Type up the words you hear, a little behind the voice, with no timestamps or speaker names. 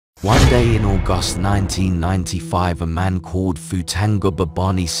One day in August 1995, a man called Foutanga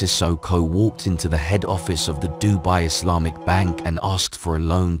Babani Sissoko walked into the head office of the Dubai Islamic Bank and asked for a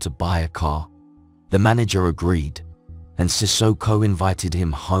loan to buy a car. The manager agreed, and Sissoko invited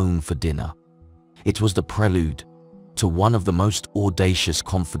him home for dinner. It was the prelude to one of the most audacious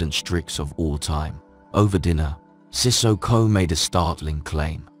confidence tricks of all time. Over dinner, Sissoko made a startling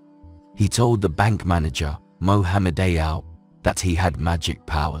claim. He told the bank manager, Mohammed Ayoub, that he had magic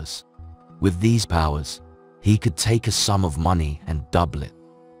powers. With these powers, he could take a sum of money and double it.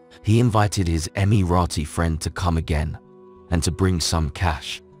 He invited his Emirati friend to come again and to bring some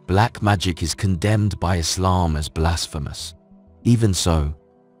cash. Black magic is condemned by Islam as blasphemous. Even so,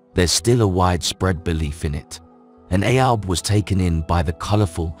 there's still a widespread belief in it. And Ayoub was taken in by the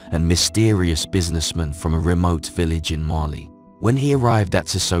colourful and mysterious businessman from a remote village in Mali. When he arrived at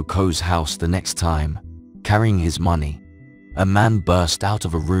Sissoko's house the next time, carrying his money, a man burst out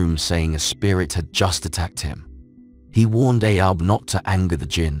of a room saying a spirit had just attacked him. He warned Ayoub not to anger the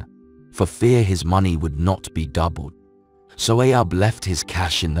jinn, for fear his money would not be doubled. So Ayoub left his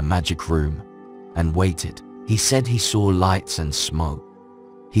cash in the magic room and waited. He said he saw lights and smoke.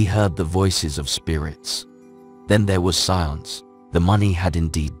 He heard the voices of spirits. Then there was silence. The money had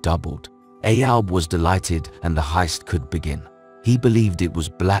indeed doubled. Ayoub was delighted and the heist could begin. He believed it was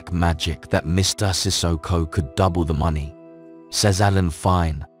black magic that Mr. Sissoko could double the money. Says Alan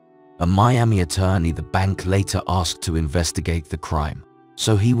Fine, a Miami attorney. The bank later asked to investigate the crime,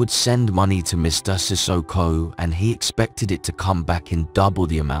 so he would send money to Mr. Sissoko and he expected it to come back in double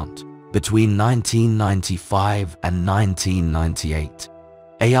the amount. Between 1995 and 1998,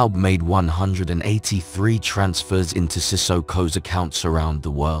 Ayoub made 183 transfers into Sissoko's accounts around the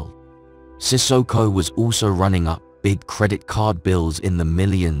world. Sissoko was also running up big credit card bills in the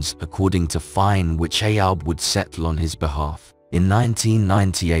millions, according to Fine, which Ayoub would settle on his behalf. In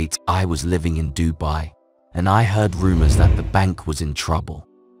 1998, I was living in Dubai, and I heard rumors that the bank was in trouble.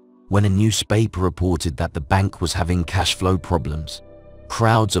 When a newspaper reported that the bank was having cash flow problems,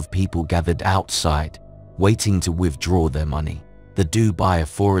 crowds of people gathered outside, waiting to withdraw their money. The Dubai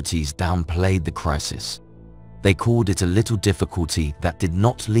authorities downplayed the crisis. They called it a little difficulty that did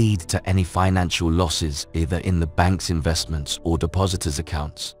not lead to any financial losses either in the bank's investments or depositors'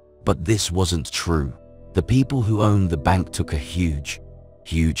 accounts. But this wasn't true. The people who owned the bank took a huge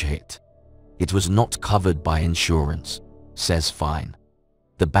hit. It was not covered by insurance, says Fine.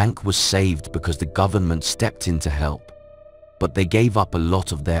 The bank was saved because the government stepped in to help. But they gave up a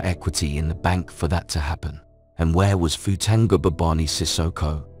lot of their equity in the bank for that to happen. And where was Foutanga Babani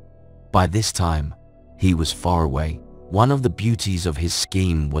Sissoko? By this time, he was far away. One of the beauties of his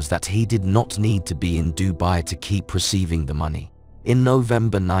scheme was that he did not need to be in Dubai to keep receiving the money. In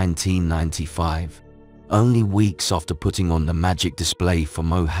November 1995, only weeks after putting on the magic display for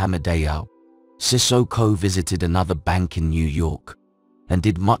Mohammed Ayoub, Sissoko visited another bank in New York and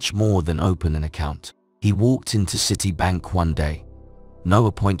did much more than open an account. He walked into Citibank one day. No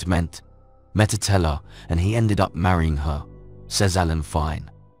appointment, met a teller, and he ended up marrying her, says Alan Fine.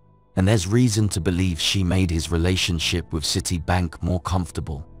 And there's reason to believe she made his relationship with Citibank more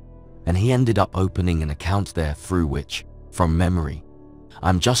comfortable, and he ended up opening an account there through which, from memory,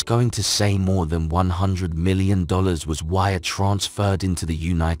 I'm just going to say more than $100 million was wire transferred into the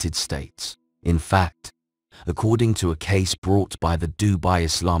United States. In fact, according to a case brought by the Dubai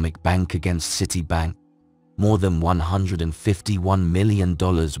Islamic Bank against Citibank, more than $151 million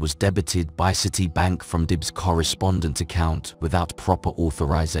was debited by Citibank from DIB's correspondent account without proper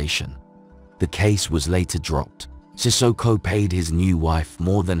authorization. The case was later dropped. Sissoko paid his new wife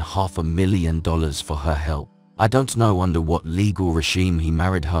more than $500,000 for her help. I don't know under what legal regime he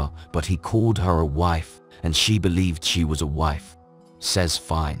married her, but he called her a wife, and she believed she was a wife, says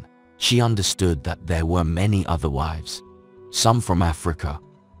Fine. She understood that there were many other wives, some from Africa,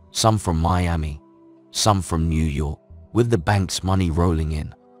 some from Miami, some from New York. With the bank's money rolling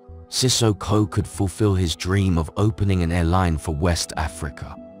in, Sissoko could fulfill his dream of opening an airline for West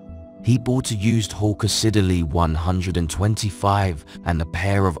Africa. He bought a used Hawker Siddeley 125 and a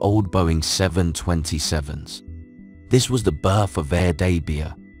pair of old Boeing 727s. This was the birth of Air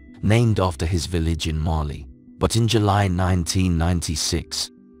Dabia, named after his village in Mali. But in July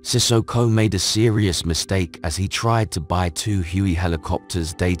 1996, Sissoko made a serious mistake as he tried to buy two Huey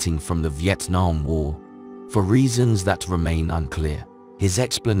helicopters dating from the Vietnam War. For reasons that remain unclear, his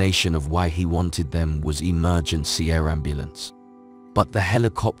explanation of why he wanted them was emergency air ambulance. But the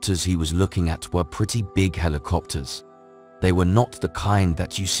helicopters he was looking at were pretty big helicopters. They were not the kind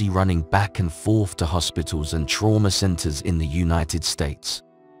that you see running back and forth to hospitals and trauma centers in the United States.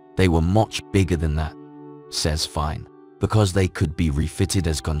 They were much bigger than that, says Fine. because they could be refitted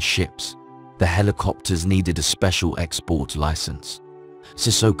as gunships. The helicopters needed a special export license.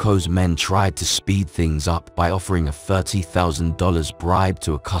 Sissoko's men tried to speed things up by offering a $30,000 bribe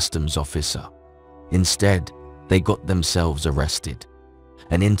to a customs officer. Instead, they got themselves arrested,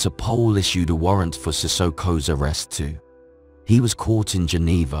 and Interpol issued a warrant for Sissoko's arrest too. He was caught in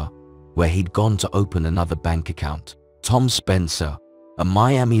Geneva, where he'd gone to open another bank account. Tom Spencer, a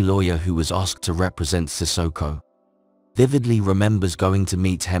Miami lawyer who was asked to represent Sissoko, vividly remembers going to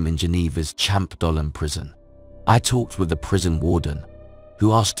meet him in Geneva's Champ-Dollin prison. I talked with the prison warden,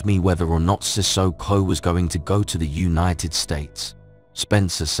 who asked me whether or not Sissoko was going to go to the United States.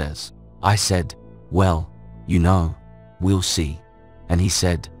 Spencer says, I said, well, you know, we'll see. And he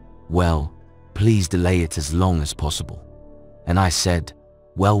said, well, please delay it as long as possible. And I said,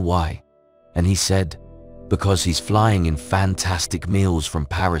 well, why? And he said, because he's flying in fantastic meals from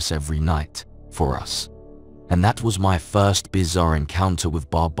Paris every night, for us. And that was my first bizarre encounter with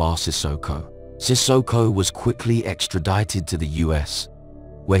Baba Sissoko. Sissoko was quickly extradited to the US,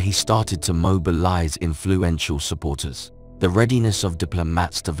 where he started to mobilize influential supporters. The readiness of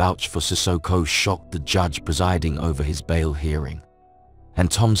diplomats to vouch for Sissoko shocked the judge presiding over his bail hearing. And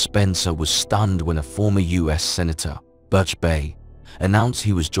Tom Spencer was stunned when a former US Senator, Birch Bay, announced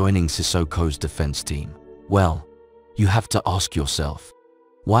he was joining Sissoko's defense team. Well, you have to ask yourself,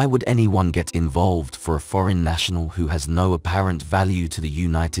 why would anyone get involved for a foreign national who has no apparent value to the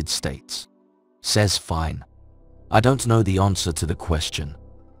United States? Says fine. I don't know the answer to the question,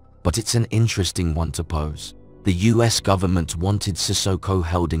 but it's an interesting one to pose. The US government wanted Sissoko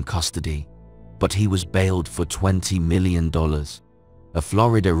held in custody, but he was bailed for $20 million, a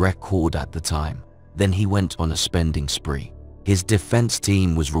Florida record at the time. Then he went on a spending spree. His defense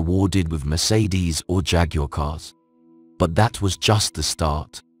team was rewarded with Mercedes or Jaguar cars. But that was just the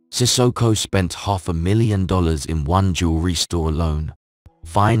start. Sissoko spent $500,000 in one jewelry store alone,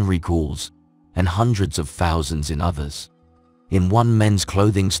 fine recalls, and hundreds of thousands in others. In one men's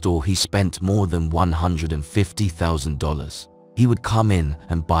clothing store he spent more than $150,000. He would come in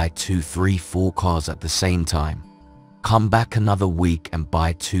and buy 2, 3, 4 cars at the same time. Come back another week and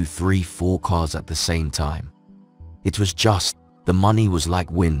buy 2, 3, 4 cars at the same time. It was just, the money was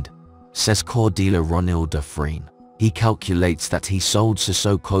like wind, says car dealer Ronald Dufresne. He calculates that he sold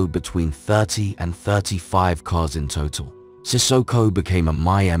Sissoko between 30 and 35 cars in total. Sissoko became a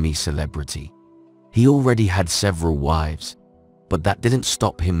Miami celebrity. He already had several wives, but that didn't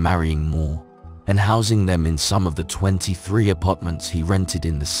stop him marrying more and housing them in some of the 23 apartments he rented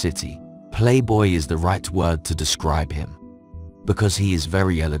in the city. Playboy is the right word to describe him, because he is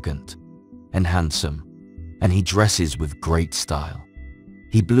very elegant and handsome, and he dresses with great style.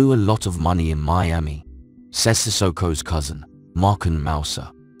 He blew a lot of money in Miami, says Sissoko's cousin, Marken Mouser.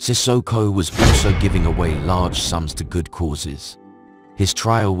 Sissoko was also giving away large sums to good causes. His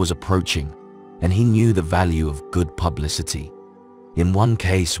trial was approaching, and he knew the value of good publicity. In one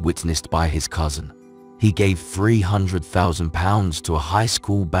case witnessed by his cousin, he gave £300,000 to a high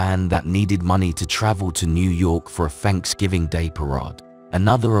school band that needed money to travel to New York for a Thanksgiving Day parade.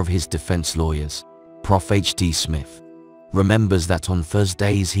 Another of his defense lawyers, Prof. H.D. Smith, remembers that on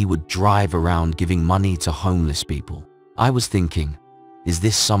Thursdays he would drive around giving money to homeless people. I was thinking, is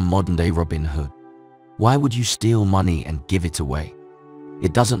this some modern-day Robin Hood? Why would you steal money and give it away?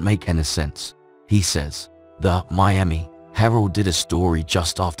 It doesn't make any sense, he says. The Miami Herald did a story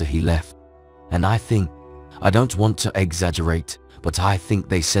just after he left, and I don't want to exaggerate, but I think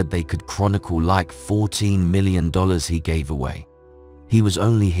they said they could chronicle like $14 million he gave away. He was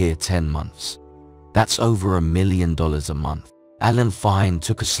only here 10 months. That's over $1 million a month. Alan Fine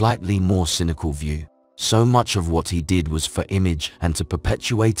took a slightly more cynical view. So much of what he did was for image and to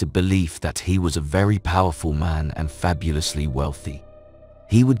perpetuate a belief that he was a very powerful man and fabulously wealthy.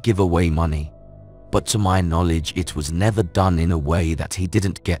 He would give away money, but to my knowledge it was never done in a way that he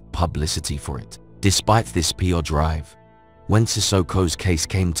didn't get publicity for it. Despite this PR drive, when Sissoko's case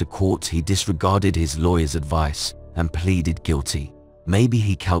came to court he disregarded his lawyer's advice and pleaded guilty. Maybe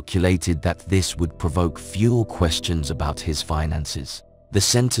he calculated that this would provoke fewer questions about his finances. The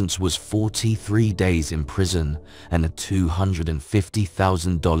sentence was 43 days in prison and a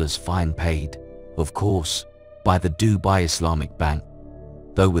 $250,000 fine paid, of course, by the Dubai Islamic Bank,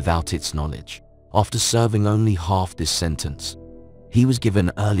 though without its knowledge. After serving only half this sentence, he was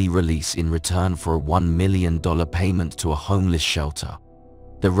given early release in return for a $1 million payment to a homeless shelter.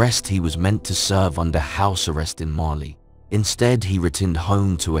 The rest he was meant to serve under house arrest in Mali. Instead, he returned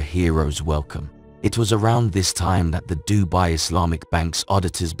home to a hero's welcome. It was around this time that the Dubai Islamic Bank's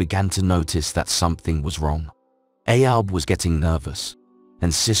auditors began to notice that something was wrong. Ayoub was getting nervous, and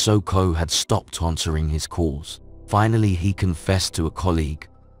Sissoko had stopped answering his calls. Finally, he confessed to a colleague,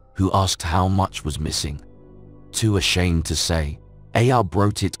 who asked how much was missing. Too ashamed to say, Ayoub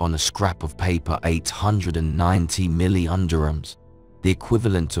wrote it on a scrap of paper: 890 million dirhams, the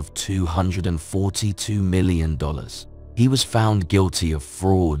equivalent of $242 million. He was found guilty of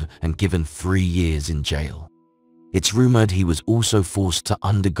fraud and given 3 years in jail. It's rumored he was also forced to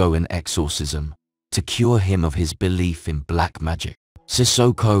undergo an exorcism to cure him of his belief in black magic.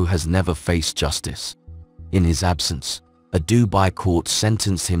 Sissoko has never faced justice. In his absence, a Dubai court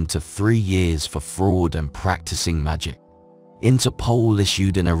sentenced him to 3 years for fraud and practicing magic. Interpol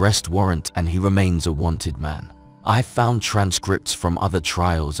issued an arrest warrant and he remains a wanted man. I found transcripts from other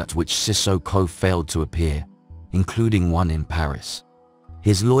trials at which Sissoko failed to appear, including one in Paris.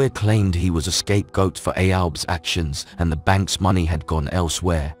 His lawyer claimed he was a scapegoat for Ayoub's actions and the bank's money had gone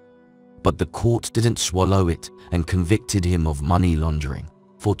elsewhere. But the court didn't swallow it and convicted him of money laundering.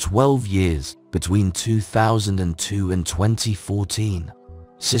 For 12 years, between 2002 and 2014,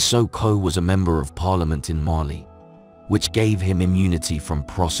 Sissoko was a member of parliament in Mali, which gave him immunity from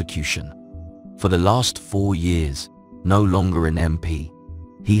prosecution. For the last 4 years, no longer an MP,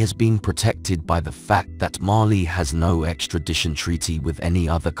 he has been protected by the fact that Mali has no extradition treaty with any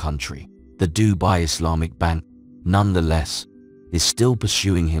other country. The Dubai Islamic Bank, nonetheless, is still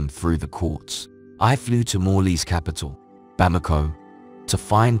pursuing him through the courts. I flew to Mali's capital, Bamako, to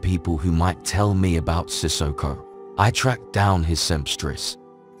find people who might tell me about Sissoko. I tracked down his seamstress,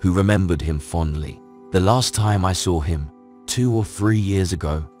 who remembered him fondly. The last time I saw him, 2 or 3 years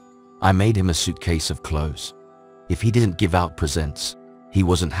ago, I made him a suitcase of clothes. If he didn't give out presents, he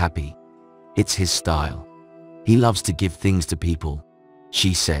wasn't happy. It's his style. He loves to give things to people,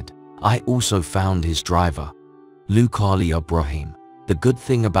 she said. I also found his driver, Luke Ali Ibrahim. The good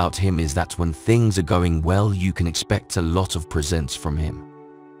thing about him is that when things are going well, you can expect a lot of presents from him.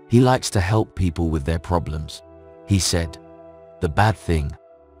 He likes to help people with their problems, he said. The bad thing,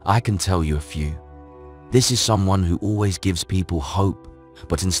 I can tell you a few. This is someone who always gives people hope,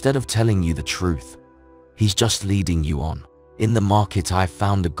 but instead of telling you the truth, he's just leading you on. In the market, I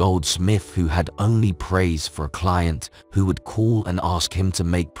found a goldsmith who had only praise for a client who would call and ask him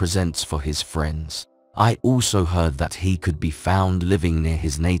to make presents for his friends. I also heard that he could be found living near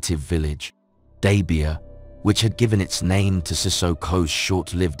his native village, Dabia, which had given its name to Sissoko's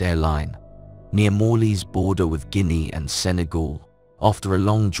short-lived airline, near Mali's border with Guinea and Senegal. After a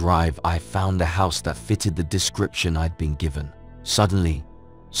long drive, I found a house that fitted the description I'd been given. Suddenly,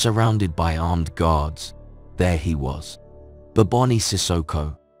 surrounded by armed guards, there he was. Babani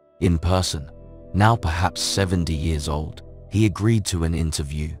Sissoko, in person, now perhaps 70 years old. He agreed to an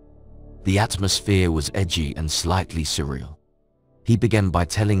interview. The atmosphere was edgy and slightly surreal. He began by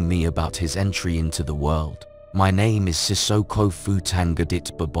telling me about his entry into the world. My name is Sissoko Foutanga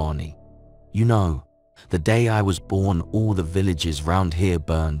Babani. You know, the day I was born, all the villages round here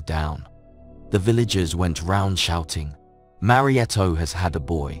burned down. The villagers went round shouting, "Marietto has had a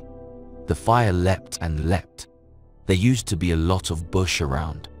boy." The fire leapt and leapt. There used to be a lot of bush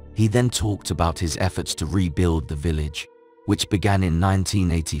around. He then talked about his efforts to rebuild the village, which began in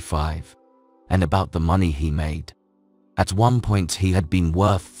 1985, and about the money he made. At one point he had been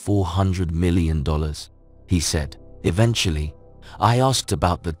worth $400 million, he said. Eventually, I asked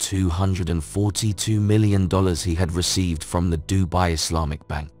about the $242 million he had received from the Dubai Islamic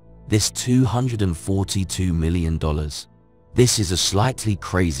Bank. This $242 million. This is a slightly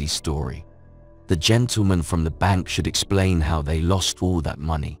crazy story. The gentleman from the bank should explain how they lost all that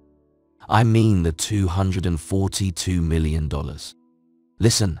money. I mean the $242 million.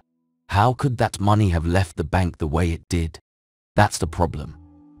 Listen, how could that money have left the bank the way it did? That's the problem.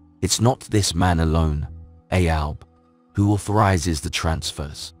 It's not this man alone, Ayoub, who authorizes the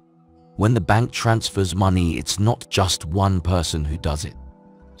transfers. When the bank transfers money, it's not just one person who does it.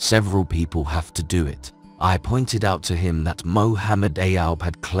 Several people have to do it. I pointed out to him that Mohammed Ayoub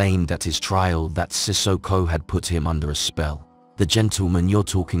had claimed at his trial that Sissoko had put him under a spell. The gentleman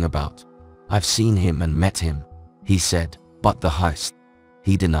you're talking about, I've seen him and met him, he said. But the heist,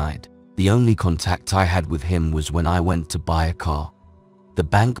 he denied. The only contact I had with him was when I went to buy a car. The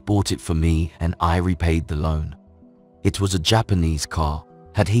bank bought it for me and I repaid the loan. It was a Japanese car.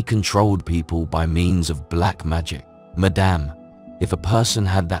 Had he controlled people by means of black magic? Madame, if a person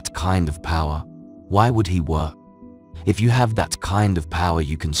had that kind of power, why would he work? If you have that kind of power,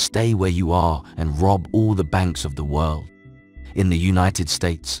 you can stay where you are and rob all the banks of the world. In the United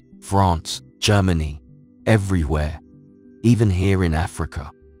States, France, Germany, everywhere, even here in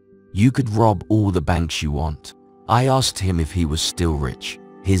Africa. You could rob all the banks you want. I asked him if he was still rich.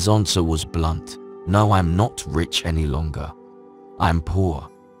 His answer was blunt. No, I'm not rich any longer. I'm poor.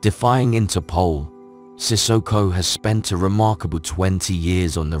 Defying Interpol, Sissoko has spent a remarkable 20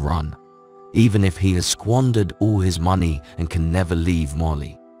 years on the run. Even if he has squandered all his money and can never leave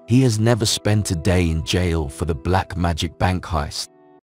Mali, he has never spent a day in jail for the black magic bank heist.